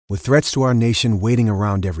With threats to our nation waiting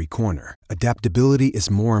around every corner, adaptability is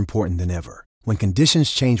more important than ever. When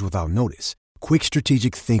conditions change without notice, quick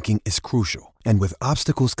strategic thinking is crucial. And with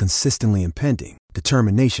obstacles consistently impending,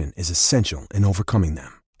 determination is essential in overcoming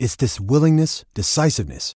them. It's this willingness,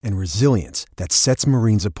 decisiveness, and resilience that sets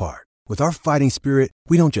Marines apart. With our fighting spirit,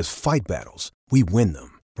 we don't just fight battles, we win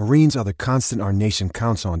them. Marines are the constant our nation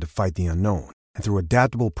counts on to fight the unknown. And through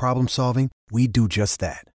adaptable problem solving, we do just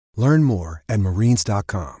that. Learn more at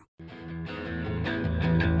marines.com.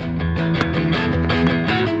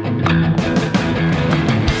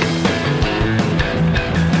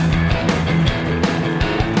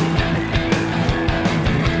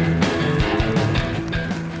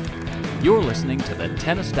 You're listening to the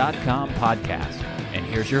Tennis.com podcast, and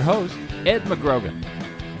here's your host, Ed McGrogan.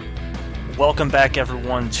 Welcome back,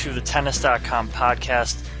 everyone, to the Tennis.com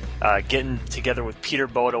podcast. Getting together with Peter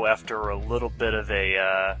Bodo after a little bit of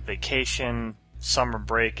a vacation, summer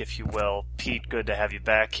break, if you will. Pete, good to have you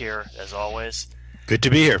back here, as always. Good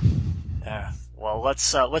to be here. Well,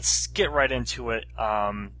 let's get right into it.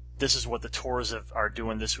 This is what the tours are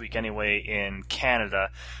doing this week anyway in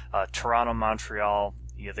Canada. Toronto, Montreal.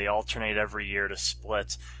 They alternate every year to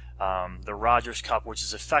split. The Rogers Cup, which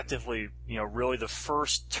is effectively, really the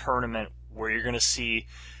first tournament where you're going to see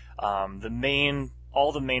all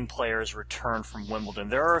the main players return from Wimbledon.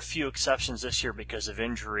 There are a few exceptions this year because of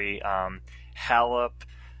injury. Halep,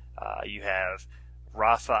 you have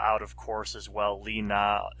Rafa out, of course, as well, Li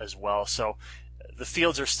Na as well. So the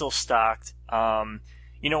fields are still stocked. When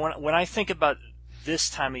I think about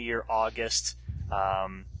this time of year, August,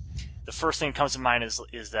 the first thing that comes to mind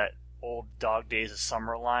is that old Dog Days of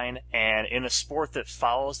Summer line. And in a sport that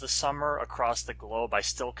follows the summer across the globe, I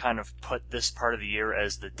still kind of put this part of the year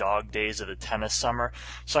as the dog days of the tennis summer.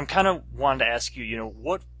 So I'm kind of wanting to ask you,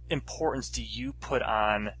 what importance do you put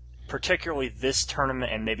on particularly this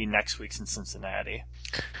tournament and maybe next week's in Cincinnati?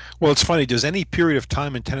 Well, it's funny. Does any period of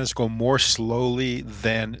time in tennis go more slowly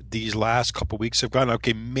than these last couple of weeks have gone?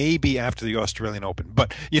 Okay, maybe after the Australian Open,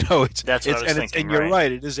 but that's what I was thinking. And you're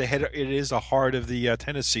right. It is a heart of the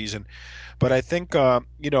tennis season, but I think the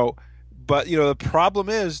problem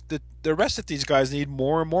is that the rest of these guys need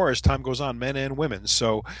more and more as time goes on, men and women.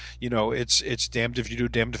 So it's damned if you do,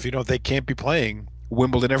 damned if you don't. They can't be playing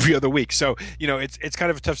Wimbledon every other week. So, it's kind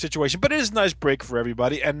of a tough situation, but it is a nice break for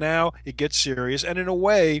everybody. And now it gets serious. And in a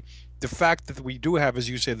way, the fact that we do have, as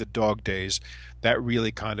you say, the dog days, that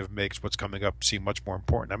really kind of makes what's coming up seem much more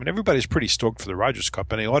important. I mean, everybody's pretty stoked for the Rogers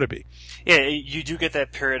Cup, and they ought to be. Yeah, you do get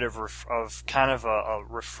that period of kind of a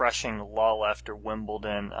refreshing lull after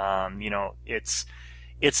Wimbledon.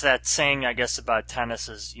 It's that saying, I guess, about tennis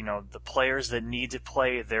is, the players that need to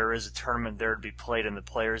play, there is a tournament there to be played, and the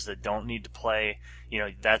players that don't need to play,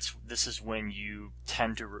 this is when you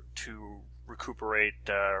tend to recuperate,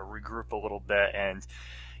 regroup a little bit, and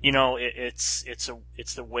it's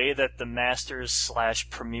the way that the Masters /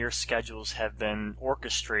 Premier schedules have been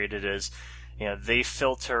orchestrated is, they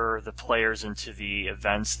filter the players into the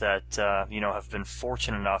events that, have been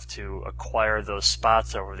fortunate enough to acquire those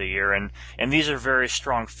spots over the year. And these are very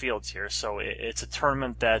strong fields here. So it's a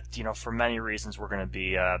tournament that, for many reasons we're going to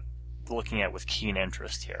be looking at with keen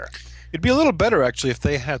interest here. It'd be a little better, actually, if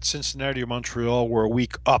they had Cincinnati or Montreal were a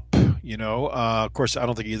week up, Of course, I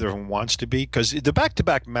don't think either of them wants to be, because the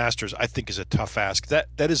back-to-back Masters, I think, is a tough ask. That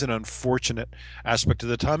is an unfortunate aspect of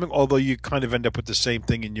the timing, although you kind of end up with the same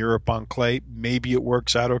thing in Europe on clay. Maybe it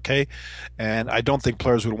works out okay. And I don't think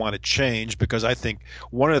players would want to change, because I think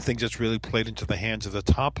one of the things that's really played into the hands of the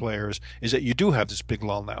top players is that you do have this big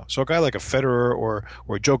lull now. So a guy like a Federer or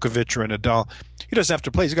Djokovic or a Nadal, he doesn't have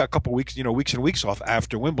to play. He's got a couple weeks, weeks and weeks off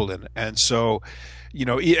after Wimbledon. And so, and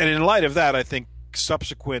in light of that, I think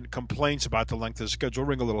subsequent complaints about the length of the schedule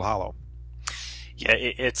ring a little hollow. Yeah,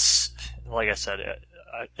 it's, like I said,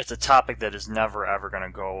 it's a topic that is never, ever going to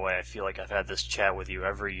go away. I feel like I've had this chat with you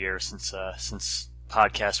every year since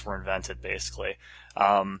podcasts were invented, basically.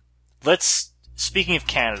 Speaking of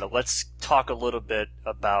Canada, let's talk a little bit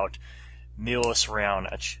about Milos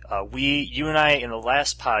Raonic. You and I, in the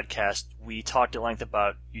last podcast, we talked at length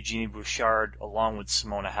about Eugenie Bouchard along with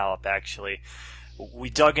Simona Halep, actually. We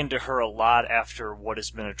dug into her a lot after what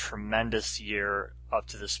has been a tremendous year up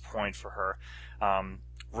to this point for her.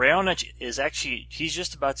 Raonic he's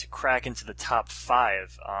just about to crack into the top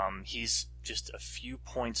 5. He's just a few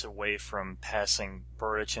points away from passing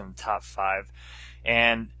Berdych in the top 5.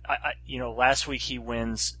 And, last week he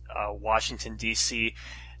wins Washington, D.C.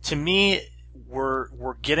 To me,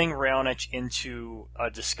 we're getting Raonic into a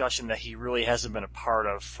discussion that he really hasn't been a part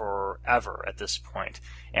of forever at this point.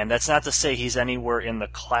 And that's not to say he's anywhere in the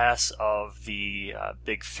class of the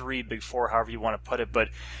Big Three, Big Four, however you want to put it, but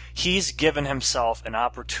he's given himself an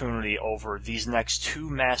opportunity over these next two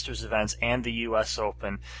Masters events and the U.S.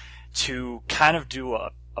 Open to kind of do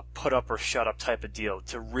a put up or shut up type of deal,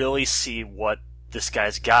 to really see what this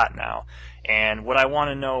guy's got now. And what I want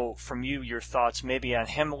to know from you, your thoughts maybe on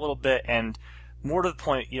him a little bit, and more to the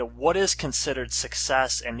point, what is considered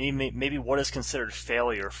success and maybe what is considered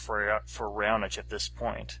failure for Raonic at this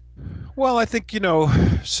point? Well, I think,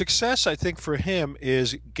 success, I think, for him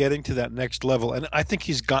is getting to that next level. And I think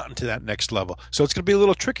he's gotten to that next level. So it's going to be a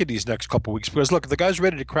little tricky these next couple of weeks because, look, if the guy's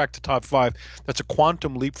ready to crack the top five, that's a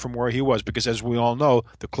quantum leap from where he was because, as we all know,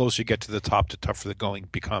 the closer you get to the top, the tougher the going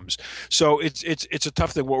becomes. So it's a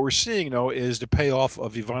tough thing. What we're seeing, though, is the payoff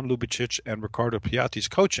of Ivan Lubicic and Ricardo Piatti's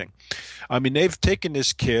coaching. I mean, they've taken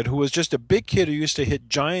this kid who was just a big kid who used to hit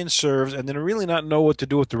giant serves and then really not know what to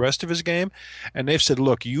do with the rest of his game. And they've said,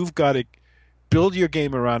 look, you've got to build your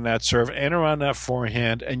game around that serve and around that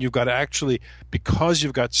forehand, and you've got to actually, because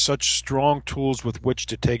you've got such strong tools with which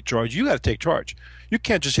to take charge, you got to take charge. You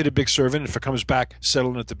can't just hit a big serve in, if it comes back,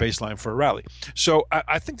 settle in at the baseline for a rally. So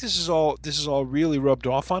I think this is all really rubbed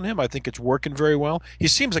off on him. I think it's working very well. He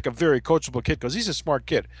seems like a very coachable kid because he's a smart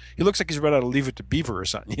kid. He looks like he's right out of Leave It to Beaver or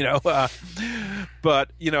something,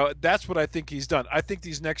 But, that's what I think he's done. I think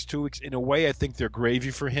these next 2 weeks, in a way, I think they're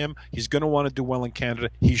gravy for him. He's going to want to do well in Canada.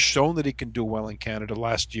 He's shown that he can do well in Canada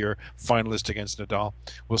last year, finalist against Nadal.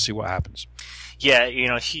 We'll see what happens. Yeah,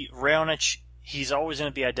 Raonic, he's always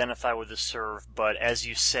going to be identified with the serve, but as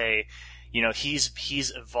you say,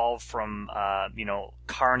 he's evolved from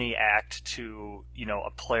Carney Act to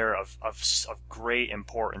a player of great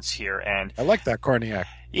importance here. And I like that Carney Act.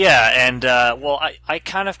 Yeah, and I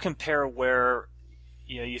kind of compare where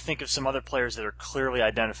you think of some other players that are clearly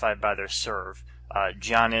identified by their serve.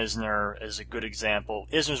 John Isner is a good example.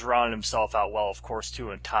 Isner's rounded himself out well, of course,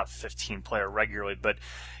 too, a top 15 player regularly. But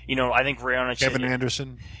I think Raonic, Kevin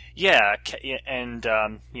Anderson. Yeah, and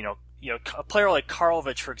a player like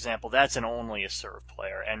Karlovic, for example, that's only a serve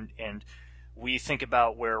player, and we think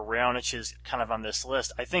about where Raonic is kind of on this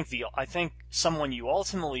list. I think someone you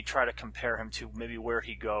ultimately try to compare him to, maybe where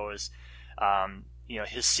he goes,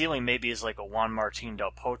 his ceiling maybe is like a Juan Martín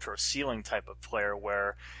del Potro ceiling type of player,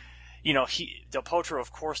 where Del Potro,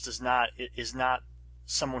 of course, is not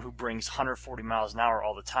someone who brings 140 miles an hour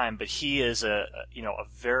all the time, but he is a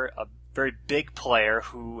very big player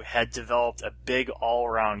who had developed a big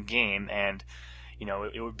all-around game, and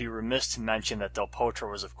it would be remiss to mention that Del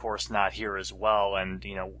Potro was, of course, not here as well, and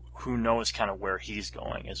who knows kind of where he's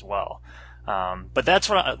going as well. But that's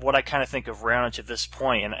what I kind of think of Raonic at this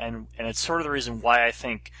point, and it's sort of the reason why I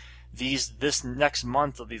think this next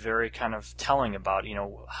month will be very kind of telling about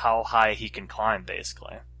how high he can climb,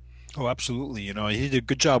 basically. Oh, absolutely. He did a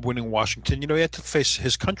good job winning Washington. He had to face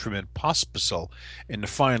his countryman Pospisil in the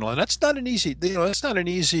final, and that's not an easy. That's not an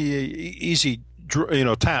easy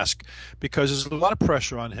task, because there's a lot of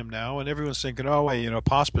pressure on him now, and everyone's thinking, oh, hey,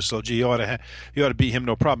 Pospisil, gee, you ought to beat him,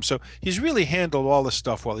 no problem. So he's really handled all this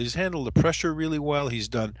stuff well. He's handled the pressure really well. He's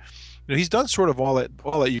done. He's done sort of all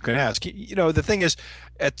that you can ask. The thing is,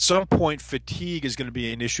 at some point, fatigue is going to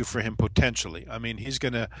be an issue for him potentially. I mean, he's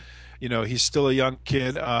going to, he's still a young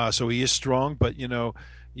kid, so he is strong. But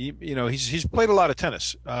he's played a lot of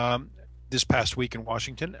tennis this past week in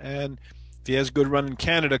Washington, and if he has a good run in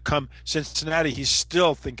Canada come Cincinnati, he's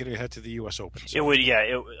still thinking ahead to the U.S. Open. So.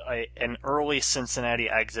 An early Cincinnati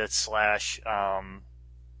exit /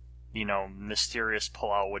 mysterious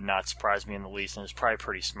pullout would not surprise me in the least, and it's probably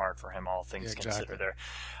pretty smart for him, all things considered there.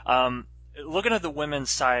 Looking at the women's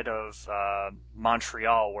side of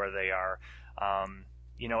Montreal, where they are,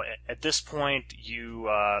 at this point, you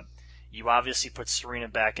obviously put Serena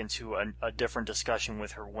back into a different discussion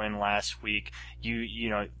with her win last week.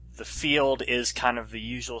 The field is kind of the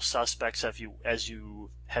usual suspects as you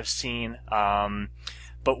have seen,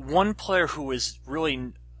 but one player who is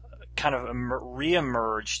really kind of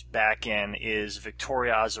re-emerged back in is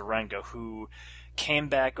Victoria Azarenka, who came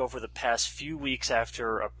back over the past few weeks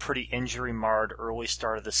after a pretty injury-marred early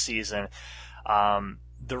start of the season.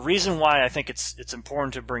 The reason why I think it's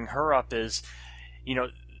important to bring her up is,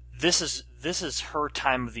 this is her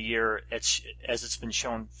time of the year, as it's been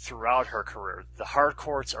shown throughout her career. The hard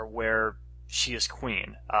courts are where she is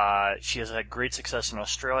queen. She has had great success in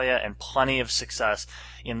Australia and plenty of success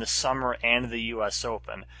in the summer and the U.S.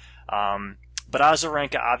 Open. But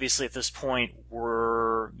Azarenka, obviously, at this point,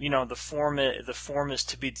 the form is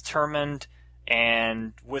to be determined,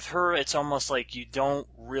 and with her, it's almost like you don't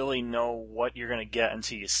really know what you're going to get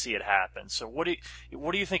until you see it happen. So what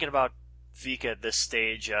are you thinking about Vika at this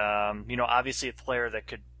stage? Obviously a player that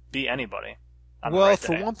could be anybody. Well,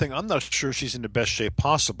 for one thing, I'm not sure she's in the best shape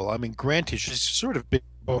possible. I mean, granted, she's sort of big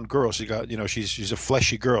bone girl. She got, she's a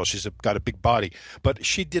fleshy girl. She's got a big body, but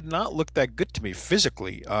she did not look that good to me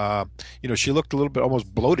physically. She looked a little bit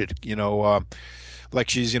almost bloated. Like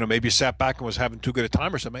she's, maybe sat back and was having too good a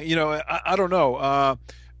time or something. I don't know.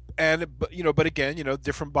 But again,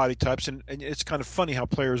 different body types, and it's kind of funny how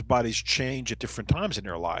players' bodies change at different times in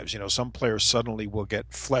their lives. Some players suddenly will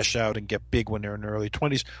get flesh out and get big when they're in their early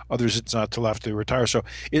 20s. Others, it's not till after they retire. So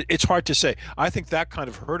it's hard to say. I think that kind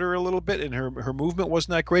of hurt her a little bit, and her movement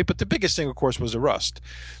wasn't that great. But the biggest thing, of course, was the rust.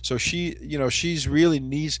 So she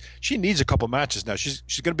needs a couple matches now. She's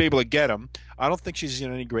going to be able to get them. I don't think she's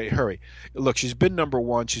in any great hurry. Look, she's been number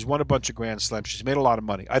one. She's won a bunch of Grand Slams. She's made a lot of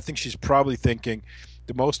money. I think she's probably thinking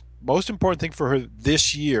the most important thing for her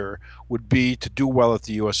this year would be to do well at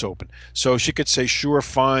the U.S. Open. So she could say, sure,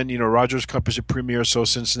 fine, Rogers Cup is a premier, so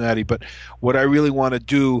Cincinnati. But what I really want to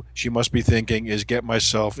do, she must be thinking, is get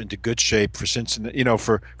myself into good shape for Cincinnati,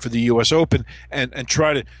 for the U.S. Open, and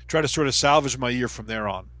try to sort of salvage my year from there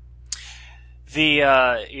on.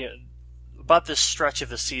 About this stretch of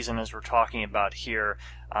the season, as we're talking about here,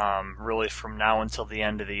 really from now until the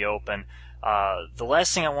end of the Open. The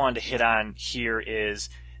last thing I wanted to hit on here is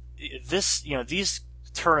this. These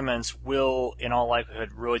tournaments will, in all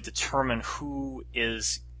likelihood, really determine who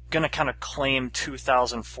is going to kind of claim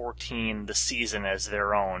 2014 the season as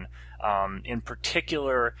their own. In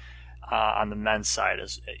particular, on the men's side,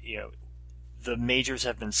 as the majors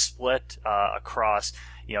have been split across.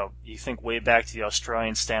 You think way back to the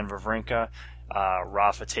Australian Stan Wawrinka,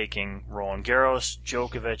 Rafa taking Roland Garros,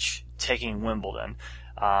 Djokovic taking Wimbledon.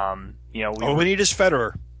 We need is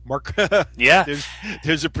Federer, Mark. Yeah,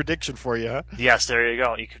 there's a prediction for you. Huh? Yes, there you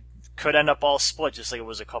go. You could end up all split, just like it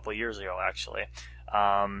was a couple of years ago, actually.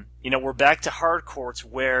 We're back to hard courts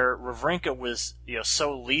where Wawrinka was,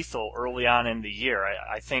 so lethal early on in the year.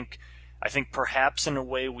 I think perhaps in a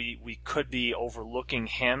way we could be overlooking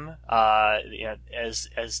him as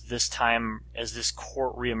this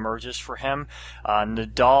court reemerges for him.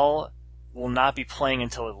 Nadal will not be playing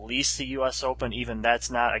until at least the U.S. Open. Even that's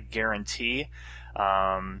not a guarantee.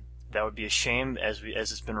 That would be a shame. As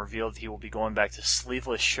it's been revealed, he will be going back to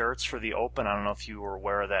sleeveless shirts for the Open. I don't know if you were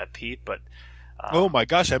aware of that, Pete, but oh my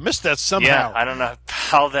gosh, I missed that somehow. Yeah, I don't know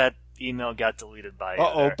how that email got deleted by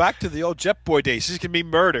you. Back to the old Jet Boy days. This can be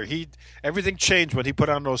murder. Everything changed when he put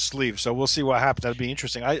on those sleeves. So we'll see what happens. That'd be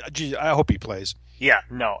interesting. I hope he plays. Yeah,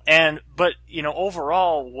 no, but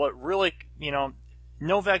overall, what really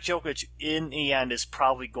Novak Djokovic in the end is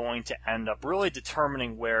probably going to end up really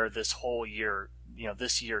determining where this whole year,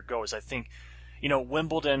 this year goes. I think,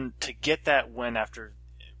 Wimbledon, to get that win after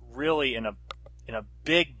really in a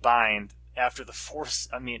big bind after the fourth.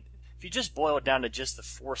 I mean, if you just boil it down to just the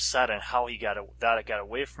fourth set and how it got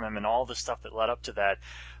away from him and all the stuff that led up to that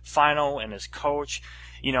final and his coach,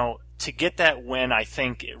 to get that win, I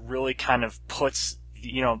think it really kind of puts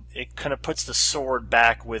the sword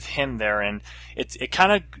back with him there, and it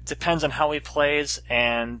kind of depends on how he plays,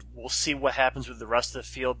 and we'll see what happens with the rest of the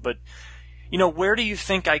field. But where do you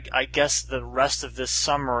think I guess the rest of this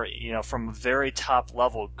summer, from a very top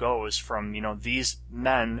level goes from these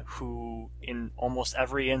men who in almost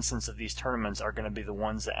every instance of these tournaments are going to be the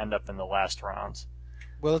ones that end up in the last rounds?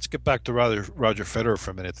 Well, let's get back to Roger Federer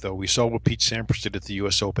for a minute, though. We saw what Pete Sampras did at the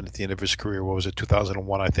U.S. Open at the end of his career. What was it,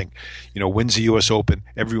 2001, I think? Wins the U.S. Open.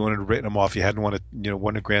 Everyone had written him off. He hadn't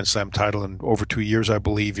won a Grand Slam title in over 2 years, I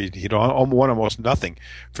believe. He'd won almost nothing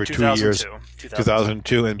for 2 years.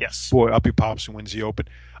 2002. And yes. Boy, up he pops and wins the Open.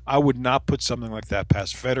 I would not put something like that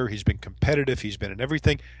past Federer. He's been competitive. He's been in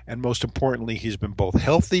everything. And most importantly, he's been both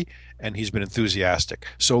healthy and he's been enthusiastic.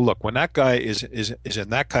 So look, when that guy is in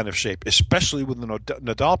that kind of shape, especially with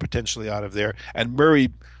Nadal potentially out of there and Murray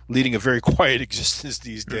leading a very quiet existence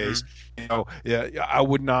these days, I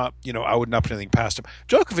would not put anything past him.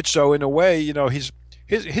 Djokovic, though, in a way,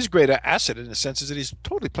 his great asset in a sense is that he's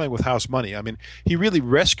totally playing with house money. I mean, he really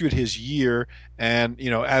rescued his year and,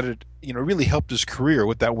 added, really helped his career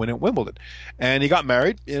with that win at Wimbledon. And he got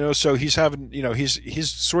married, so he's having,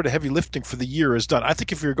 his sort of heavy lifting for the year is done. I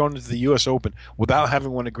think if you're going into the U.S. Open without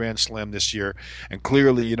having won a Grand Slam this year and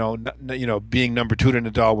clearly, being number 2 to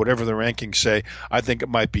Nadal, whatever the rankings say, I think it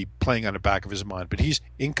might be playing on the back of his mind. But he's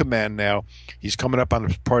in command now. He's coming up on a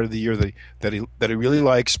part of the year that he really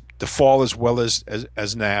likes. the fall as well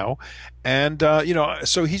as now. And,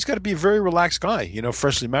 so he's got to be a very relaxed guy,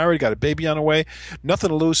 freshly married, got a baby on the way, nothing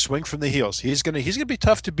to lose, swing from the heels. He's going to be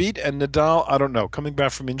tough to beat. And Nadal, I don't know, coming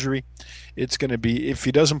back from injury, it's going to be, if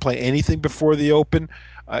he doesn't play anything before the Open,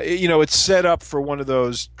 it's set up for one of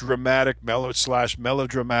those dramatic,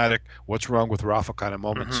 melodramatic, what's wrong with Rafa kind of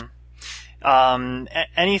moments.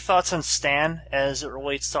 Any thoughts on Stan as it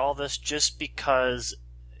relates to all this? Just because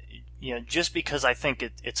I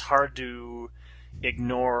think it's hard to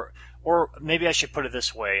ignore. Or maybe I should put it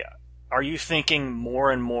this way. Are you thinking more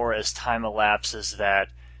and more as time elapses that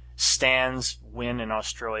Stan's win in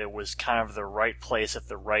Australia was kind of the right place at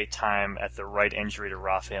the right time at the right injury to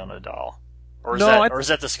Rafael Nadal? Or is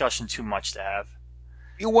that discussion too much to have?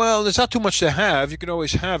 Well, there's not too much to have. You can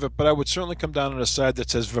always have it, but I would certainly come down on the side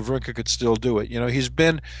that says Wawrinka could still do it.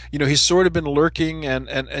 He's sort of been lurking and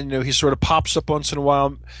he sort of pops up once in a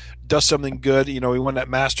while, does something good. He won that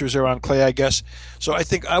Masters there on clay, I guess. So I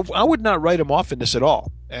think I would not write him off in this at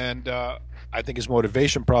all. And I think his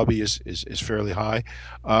motivation probably is fairly high.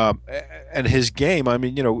 And his game,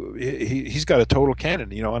 he's got a total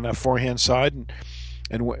cannon, on that forehand side.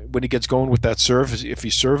 And when he gets going with that serve, if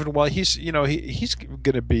he's serving well, he's going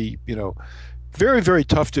to be, very, very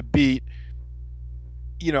tough to beat.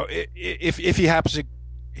 If he happens to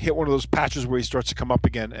hit one of those patches where he starts to come up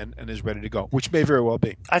again and is ready to go, which may very well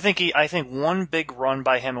be. I think one big run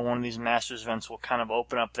by him in one of these Masters events will kind of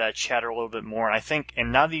open up that chatter a little bit more.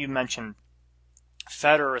 And now that you mentioned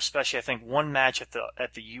Federer, especially, I think one match at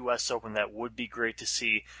the U.S. Open that would be great to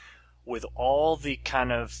see, with all the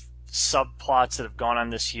kind of subplots that have gone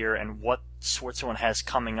on this year and what Switzerland has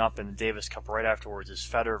coming up in the Davis Cup right afterwards, is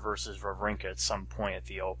Federer versus Wawrinka at some point at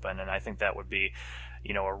the Open, and I think that would be,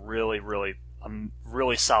 a really, really,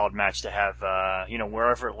 really solid match to have,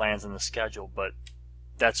 wherever it lands in the schedule. But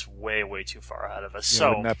that's way, way too far ahead of us. Yeah,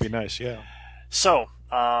 wouldn't that be nice? Yeah. So,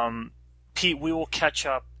 Pete, we will catch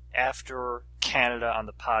up after Canada on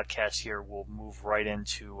the podcast here. We'll move right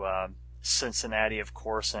into Cincinnati, of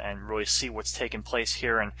course, and really see what's taking place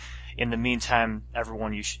here. And in the meantime,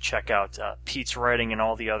 everyone, you should check out Pete's writing and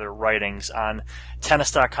all the other writings on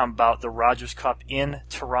Tennis.com about the Rogers Cup in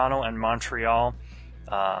Toronto and Montreal.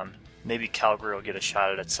 Maybe Calgary will get a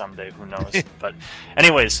shot at it someday, who knows. But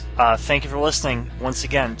anyways, thank you for listening once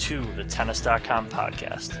again to the Tennis.com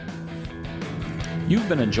podcast. You've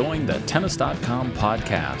been enjoying the Tennis.com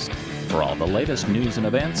podcast. For all the latest news and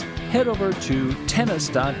events, head over to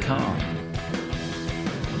Tennis.com.